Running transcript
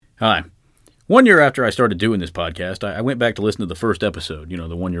Hi. 1 year after I started doing this podcast, I went back to listen to the first episode,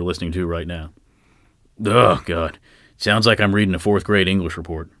 the one you're listening to right now. Oh, God. Sounds like I'm reading a 4th grade English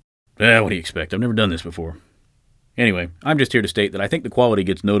report. What do you expect? I've never done this before. Anyway, I'm just here to state that I think the quality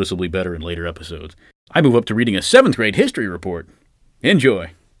gets noticeably better in later episodes. I move up to reading a 7th grade history report.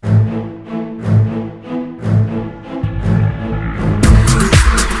 Enjoy.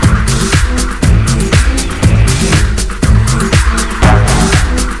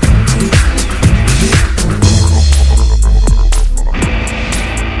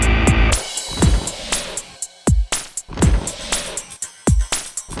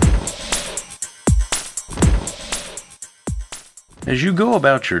 As you go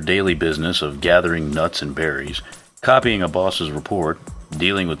about your daily business of gathering nuts and berries, copying a boss's report,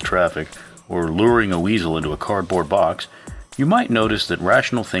 dealing with traffic, or luring a weasel into a cardboard box, you might notice that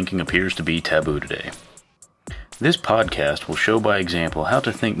rational thinking appears to be taboo today. This podcast will show by example how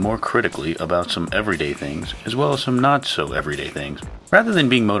to think more critically about some everyday things as well as some not-so-everyday things, rather than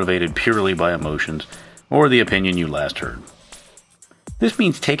being motivated purely by emotions or the opinion you last heard. This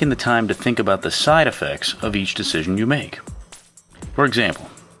means taking the time to think about the side effects of each decision you make. For example,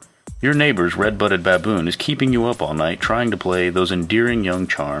 your neighbor's red-butted baboon is keeping you up all night trying to play those endearing young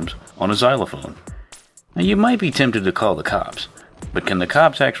charms on a xylophone. Now, you might be tempted to call the cops, but can the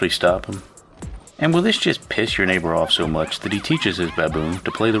cops actually stop him? And will this just piss your neighbor off so much that he teaches his baboon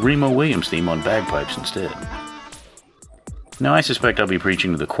to play the Remo Williams theme on bagpipes instead? Now, I suspect I'll be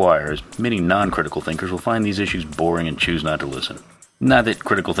preaching to the choir, as many non-critical thinkers will find these issues boring and choose not to listen. Not that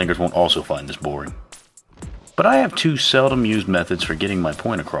critical thinkers won't also find this boring. But I have 2 seldom used methods for getting my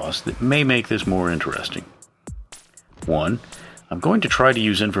point across that may make this more interesting. 1. I'm going to try to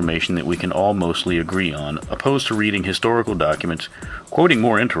use information that we can all mostly agree on, opposed to reading historical documents, quoting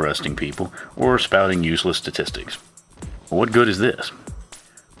more interesting people, or spouting useless statistics. Well, what good is this?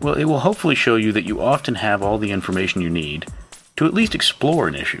 Well, it will hopefully show you that you often have all the information you need to at least explore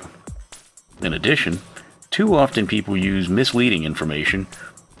an issue. In addition, too often people use misleading information,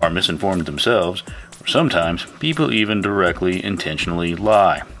 are misinformed themselves, or sometimes people even directly, intentionally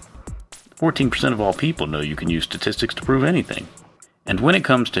lie. 14% of all people know you can use statistics to prove anything. And when it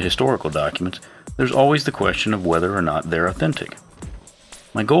comes to historical documents, there's always the question of whether or not they're authentic.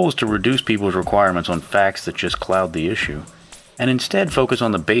 My goal is to reduce people's requirements on facts that just cloud the issue, and instead focus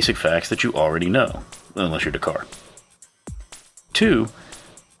on the basic facts that you already know, unless you're Descartes. 2.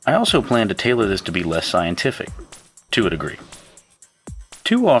 I also plan to tailor this to be less scientific, to a degree.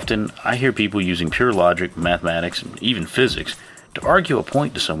 Too often, I hear people using pure logic, mathematics, and even physics to argue a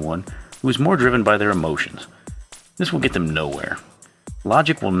point to someone who is more driven by their emotions. This will get them nowhere.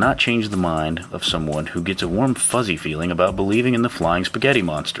 Logic will not change the mind of someone who gets a warm, fuzzy feeling about believing in the flying spaghetti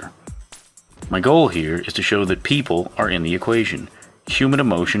monster. My goal here is to show that people are in the equation. Human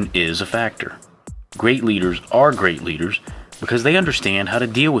emotion is a factor. Great leaders are great leaders because they understand how to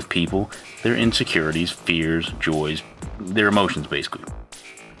deal with people, their insecurities, fears, joys, their emotions basically.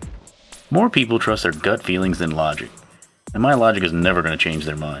 More people trust their gut feelings than logic, and my logic is never going to change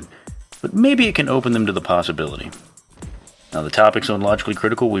their mind, but maybe it can open them to the possibility. Now, the topics on Logically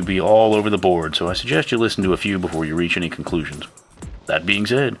Critical will be all over the board, so I suggest you listen to a few before you reach any conclusions. That being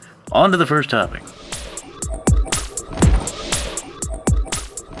said, on to the first topic.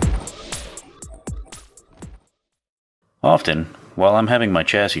 Often, while I'm having my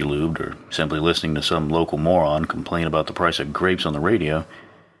chassis lubed or simply listening to some local moron complain about the price of grapes on the radio,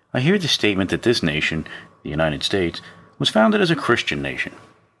 I hear the statement that this nation, the United States, was founded as a Christian nation.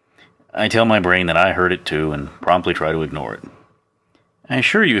 I tell my brain that I heard it too and promptly try to ignore it. I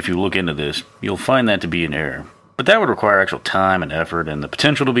assure you if you look into this, you'll find that to be an error, but that would require actual time and effort and the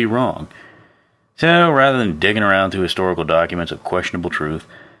potential to be wrong. So rather than digging around through historical documents of questionable truth,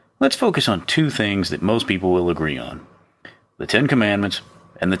 let's focus on 2 things that most people will agree on: the 10 Commandments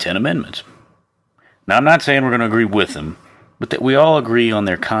and the 10 Amendments. Now, I'm not saying we're going to agree with them, but that we all agree on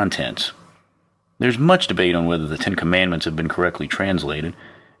their contents. There's much debate on whether the 10 Commandments have been correctly translated,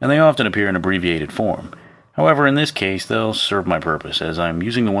 and they often appear in abbreviated form. However, in this case, they'll serve my purpose, as I'm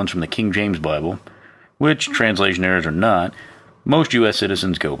using the ones from the King James Bible, which, translation errors or not, most U.S.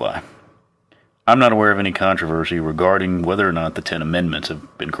 citizens go by. I'm not aware of any controversy regarding whether or not the 10 Amendments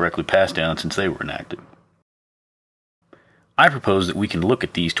have been correctly passed down since they were enacted. I propose that we can look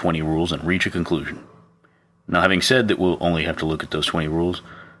at these 20 rules and reach a conclusion. Now, having said that we'll only have to look at those 20 rules,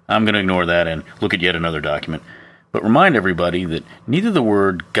 I'm going to ignore that and look at yet another document, but remind everybody that neither the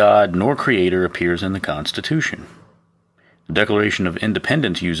word God nor Creator appears in the Constitution. The Declaration of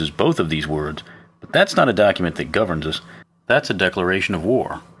Independence uses both of these words, but that's not a document that governs us. That's a declaration of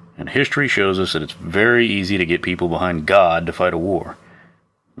war, and history shows us that it's very easy to get people behind God to fight a war.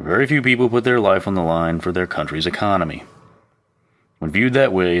 Very few people put their life on the line for their country's economy. When viewed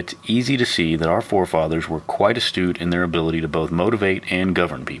that way, it's easy to see that our forefathers were quite astute in their ability to both motivate and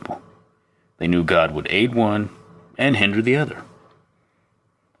govern people. They knew God would aid one and hinder the other.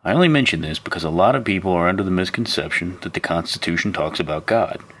 I only mention this because a lot of people are under the misconception that the Constitution talks about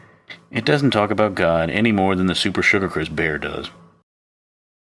God. It doesn't talk about God any more than the Super Sugar Crisp bear does.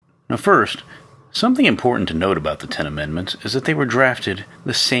 Now first, something important to note about the 10 Amendments is that they were drafted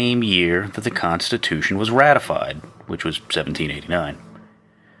the same year that the Constitution was ratified, which was 1789.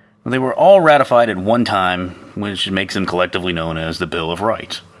 They were all ratified at one time, which makes them collectively known as the Bill of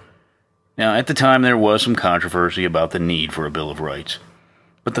Rights. Now, at the time there was some controversy about the need for a Bill of Rights,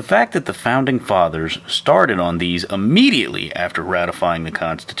 but the fact that the Founding Fathers started on these immediately after ratifying the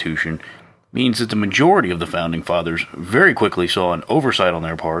Constitution means that the majority of the Founding Fathers very quickly saw an oversight on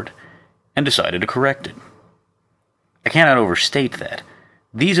their part and decided to correct it. I cannot overstate that.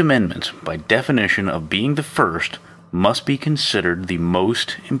 These amendments, by definition of being the first, must be considered the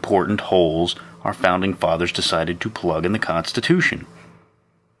most important holes our Founding Fathers decided to plug in the Constitution.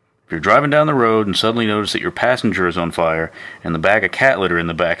 If you're driving down the road and suddenly notice that your passenger is on fire and the bag of cat litter in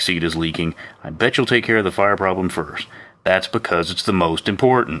the back seat is leaking, I bet you'll take care of the fire problem first. That's because it's the most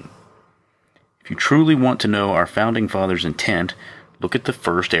important. If you truly want to know our Founding Fathers' intent, look at the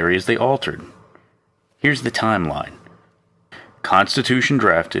first areas they altered. Here's the timeline. Constitution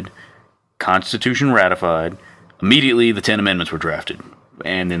drafted, Constitution ratified, immediately the 10 Amendments were drafted,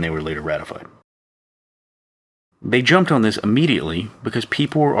 and then they were later ratified. They jumped on this immediately because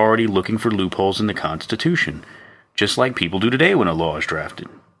people were already looking for loopholes in the Constitution, just like people do today when a law is drafted.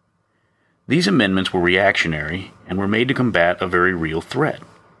 These amendments were reactionary and were made to combat a very real threat.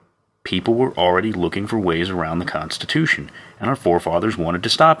 People were already looking for ways around the Constitution, and our forefathers wanted to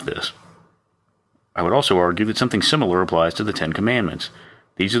stop this. I would also argue that something similar applies to the 10 Commandments.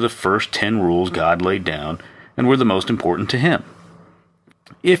 These are the first 10 rules God laid down and were the most important to Him.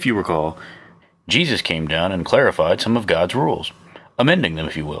 If you recall, Jesus came down and clarified some of God's rules, amending them,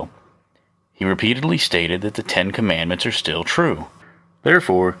 if you will. He repeatedly stated that the 10 Commandments are still true.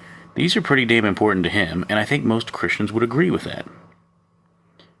 Therefore, these are pretty damn important to Him, and I think most Christians would agree with that.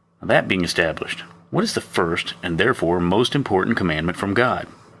 Now, that being established, what is the first and therefore most important commandment from God?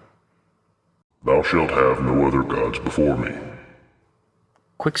 Thou shalt have no other gods before me.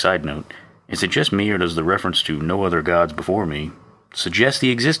 Quick side note, is it just me or does the reference to no other gods before me suggest the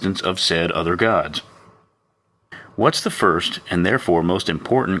existence of said other gods? What's the first and therefore most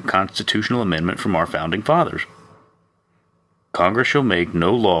important constitutional amendment from our Founding Fathers? Congress shall make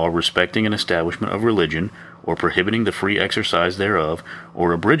no law respecting an establishment of religion, or prohibiting the free exercise thereof,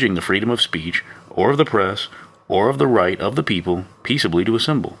 or abridging the freedom of speech, or of the press, or of the right of the people peaceably to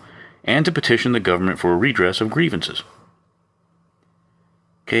assemble, and to petition the government for a redress of grievances.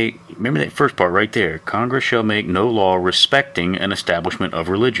 Okay, remember that first part right there. Congress shall make no law respecting an establishment of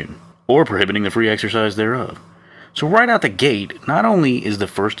religion, or prohibiting the free exercise thereof. So right out the gate, not only is the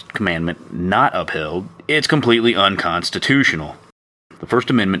first commandment not upheld, it's completely unconstitutional. The First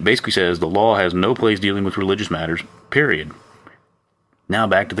Amendment basically says the law has no place dealing with religious matters, period. Now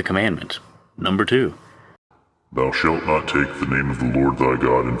back to the commandments. Number 2. Thou shalt not take the name of the Lord thy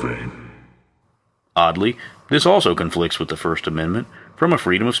God in vain. Oddly, this also conflicts with the First Amendment from a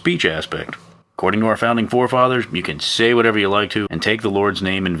freedom of speech aspect. According to our founding forefathers, you can say whatever you like to and take the Lord's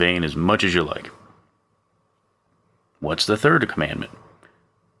name in vain as much as you like. What's the third commandment?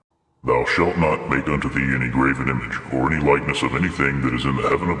 Thou shalt not make unto thee any graven image, or any likeness of anything that is in the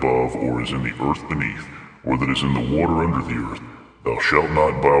heaven above, or is in the earth beneath, or that is in the water under the earth. Thou shalt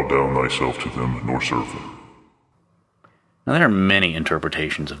not bow down thyself to them, nor serve them. Now there are many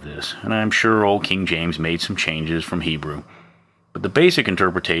interpretations of this, and I'm sure old King James made some changes from Hebrew. But the basic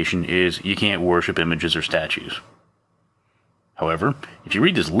interpretation is you can't worship images or statues. However, if you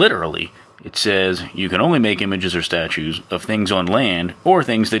read this literally, it says you can only make images or statues of things on land or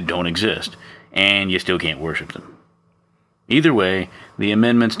things that don't exist, and you still can't worship them. Either way, the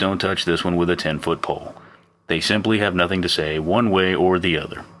amendments don't touch this one with a 10-foot pole. They simply have nothing to say one way or the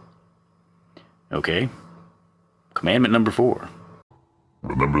other. Okay, commandment number 4.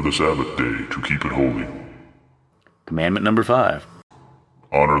 Remember the Sabbath day to keep it holy. Commandment number 5.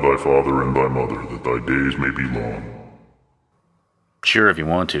 Honor thy father and thy mother, that thy days may be long. Sure, if you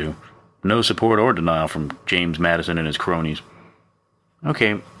want to. No support or denial from James Madison and his cronies.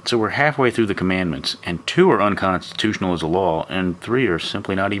 Okay, so we're halfway through the commandments, and 2 are unconstitutional as a law, and 3 are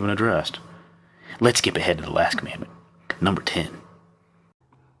simply not even addressed. Let's skip ahead to the last commandment. Number 10.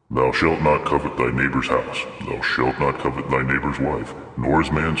 Thou shalt not covet thy neighbor's house. Thou shalt not covet thy neighbor's wife, nor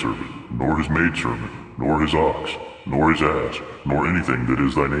his manservant, nor his maidservant, nor his ox, nor his ass, nor anything that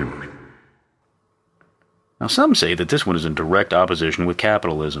is thy neighbor's. Now, some say that this one is in direct opposition with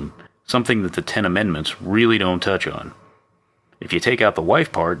capitalism, something that the Ten Amendments really don't touch on. If you take out the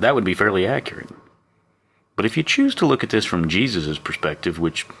wife part, that would be fairly accurate. But if you choose to look at this from Jesus' perspective,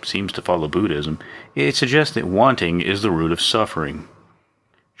 which seems to follow Buddhism, it suggests that wanting is the root of suffering.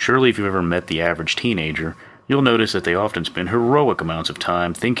 Surely if you've ever met the average teenager, you'll notice that they often spend heroic amounts of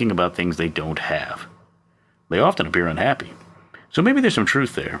time thinking about things they don't have. They often appear unhappy. So maybe there's some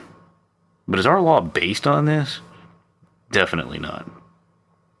truth there. But is our law based on this? Definitely not.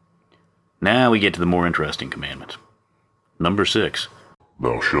 Now we get to the more interesting commandments. Number 6.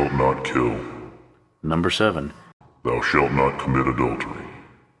 Thou shalt not kill. Number 7. Thou shalt not commit adultery.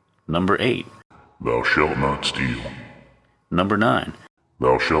 Number 8. Thou shalt not steal. Number 9.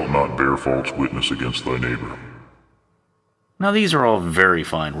 Thou shalt not bear false witness against thy neighbor. Now these are all very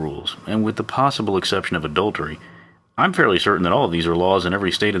fine rules, and with the possible exception of adultery, I'm fairly certain that all of these are laws in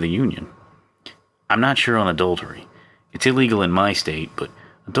every state of the Union. I'm not sure on adultery. It's illegal in my state, but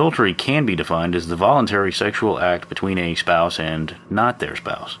adultery can be defined as the voluntary sexual act between a spouse and not their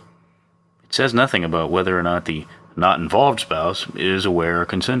spouse. It says nothing about whether or not the not involved spouse is aware or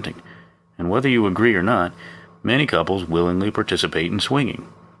consenting, and whether you agree or not, many couples willingly participate in swinging.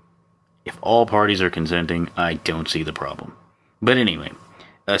 If all parties are consenting, I don't see the problem. But anyway,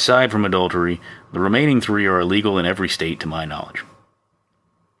 aside from adultery, the remaining 3 are illegal in every state to my knowledge.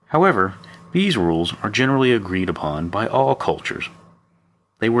 However, these rules are generally agreed upon by all cultures.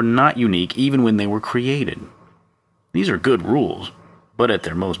 They were not unique even when they were created. These are good rules, but at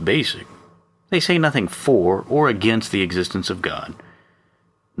their most basic, they say nothing for or against the existence of God,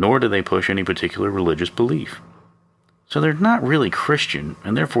 nor do they push any particular religious belief. So they're not really Christian,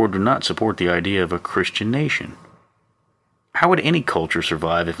 and therefore do not support the idea of a Christian nation. How would any culture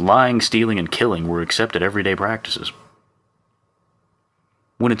survive if lying, stealing, and killing were accepted everyday practices?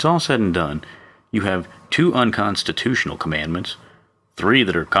 When it's all said and done, you have 2 unconstitutional commandments, 3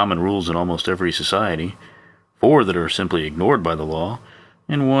 that are common rules in almost every society, 4 that are simply ignored by the law,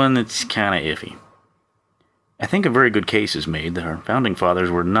 and 1 that's kinda iffy. I think a very good case is made that our founding fathers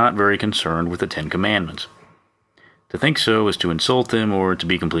were not very concerned with the 10 Commandments. To think so is to insult them or to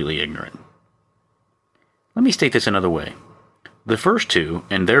be completely ignorant. Let me state this another way. The first 2,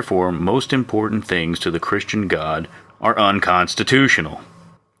 and therefore most important things to the Christian God, are unconstitutional.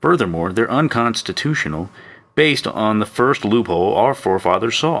 Furthermore, they're unconstitutional based on the first loophole our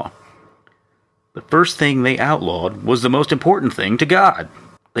forefathers saw. The first thing they outlawed was the most important thing to God.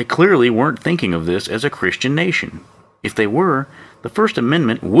 They clearly weren't thinking of this as a Christian nation. If they were, the First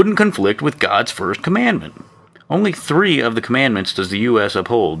Amendment wouldn't conflict with God's first commandment. Only 3 of the commandments does the U.S.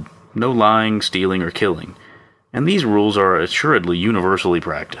 uphold: no lying, stealing, or killing. And these rules are assuredly universally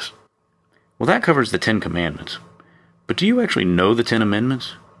practiced. Well, that covers the 10 Commandments. But do you actually know the 10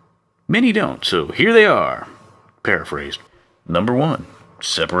 Amendments? Many don't, so here they are. Paraphrased. Number 1,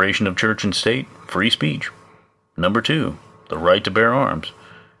 separation of church and state, free speech. Number 2, the right to bear arms.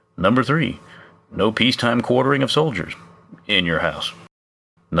 Number 3, no peacetime quartering of soldiers in your house.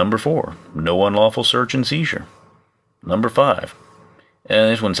 Number 4, no unlawful search and seizure. Number 5,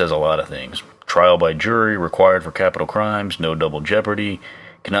 and this one says a lot of things. Trial by jury required for capital crimes, no double jeopardy,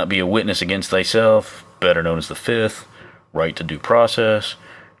 cannot be a witness against thyself, better known as the 5th, right to due process,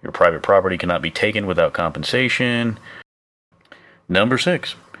 your private property cannot be taken without compensation. Number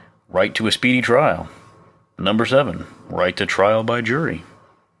 6, right to a speedy trial. Number 7, right to trial by jury.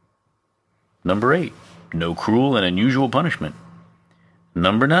 Number 8, no cruel and unusual punishment.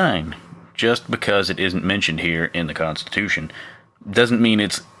 Number 9, just because it isn't mentioned here in the Constitution doesn't mean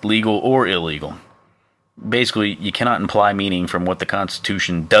it's legal or illegal. Basically, you cannot imply meaning from what the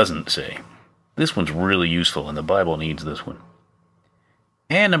Constitution doesn't say. This one's really useful, and the Bible needs this one.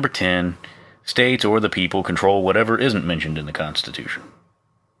 And number 10, states or the people control whatever isn't mentioned in the Constitution.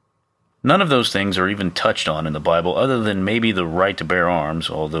 None of those things are even touched on in the Bible, other than maybe the right to bear arms,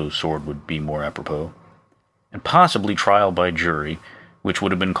 although sword would be more apropos, and possibly trial by jury, which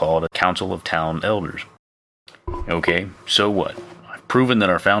would have been called a council of town elders. Okay, so what? I've proven that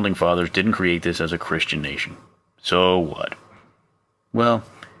our founding fathers didn't create this as a Christian nation. So what? Well,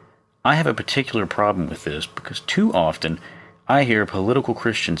 I have a particular problem with this because too often I hear political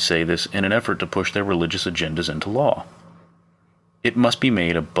Christians say this in an effort to push their religious agendas into law. It must be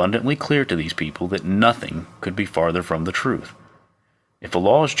made abundantly clear to these people that nothing could be farther from the truth. If a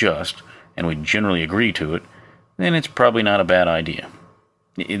law is just, and we generally agree to it, then it's probably not a bad idea.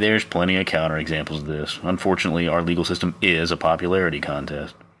 There's plenty of counterexamples of this. Unfortunately, our legal system is a popularity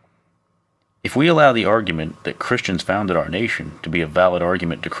contest. If we allow the argument that Christians founded our nation to be a valid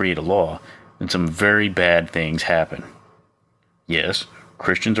argument to create a law, then some very bad things happen. Yes,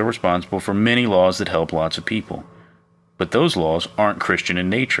 Christians are responsible for many laws that help lots of people. But those laws aren't Christian in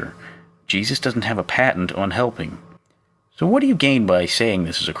nature. Jesus doesn't have a patent on helping. So what do you gain by saying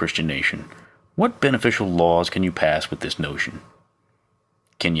this is a Christian nation? What beneficial laws can you pass with this notion?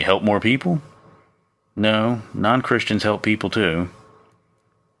 Can you help more people? No, non-Christians help people too.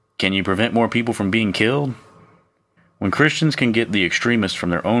 Can you prevent more people from being killed? When Christians can get the extremists from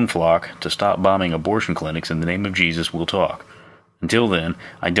their own flock to stop bombing abortion clinics in the name of Jesus, we'll talk. Until then,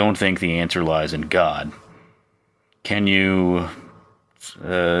 I don't think the answer lies in God. Can you...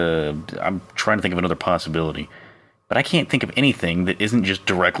 I'm trying to think of another possibility. But I can't think of anything that isn't just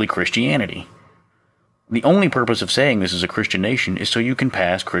directly Christianity. The only purpose of saying this is a Christian nation is so you can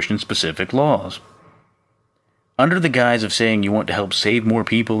pass Christian-specific laws. Under the guise of saying you want to help save more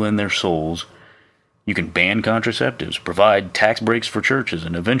people and their souls, you can ban contraceptives, provide tax breaks for churches,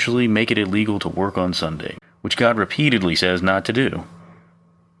 and eventually make it illegal to work on Sunday, which God repeatedly says not to do. Do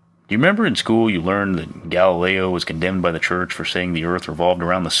you remember in school you learned that Galileo was condemned by the church for saying the earth revolved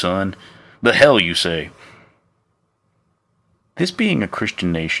around the sun? The hell, you say? This being a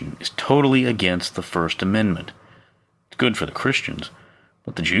Christian nation is totally against the First Amendment. It's good for the Christians,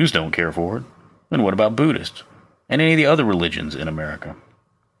 but the Jews don't care for it. And what about Buddhists? And any of the other religions in America?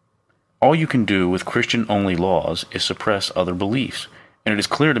 All you can do with Christian-only laws is suppress other beliefs, and it is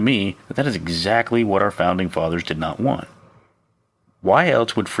clear to me that that is exactly what our founding fathers did not want. Why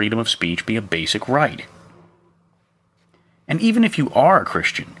else would freedom of speech be a basic right? And even if you are a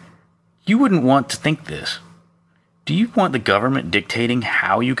Christian, you wouldn't want to think this. Do you want the government dictating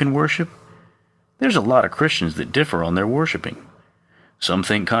how you can worship? There's a lot of Christians that differ on their worshiping. Some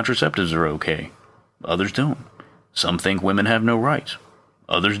think contraceptives are okay. Others don't. Some think women have no rights.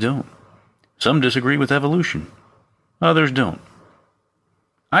 Others don't. Some disagree with evolution. Others don't.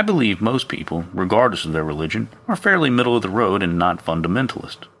 I believe most people, regardless of their religion, are fairly middle of the road and not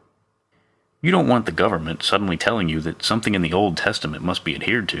fundamentalist. You don't want the government suddenly telling you that something in the Old Testament must be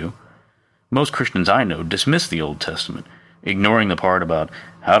adhered to. Most Christians I know dismiss the Old Testament, ignoring the part about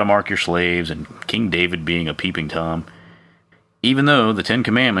how to mark your slaves and King David being a peeping Tom, even though the Ten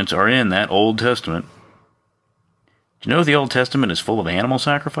Commandments are in that Old Testament. Do you know the Old Testament is full of animal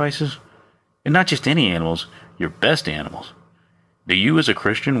sacrifices? And not just any animals, your best animals. Do you as a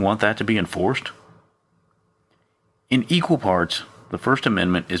Christian want that to be enforced? In equal parts, the First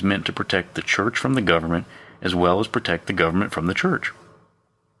Amendment is meant to protect the church from the government as well as protect the government from the church.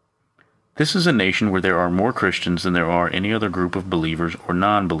 This is a nation where there are more Christians than there are any other group of believers or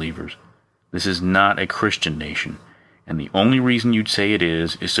non-believers. This is not a Christian nation, and the only reason you'd say it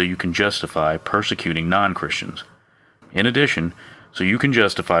is so you can justify persecuting non-Christians. In addition, so you can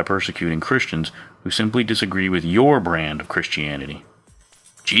justify persecuting Christians who simply disagree with your brand of Christianity.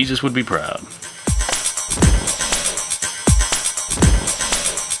 Jesus would be proud.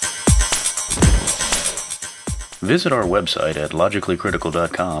 Visit our website at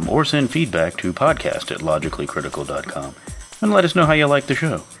logicallycritical.com or send feedback to podcast@logicallycritical.com and let us know how you like the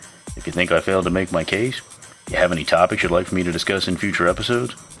show. If you think I failed to make my case, you have any topics you'd like for me to discuss in future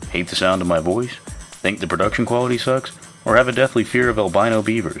episodes, hate the sound of my voice, think the production quality sucks, or have a deathly fear of albino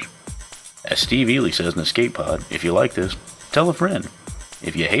beavers. As Steve Ely says in Escape Pod, if you like this, tell a friend.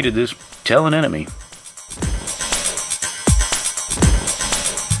 If you hated this, tell an enemy.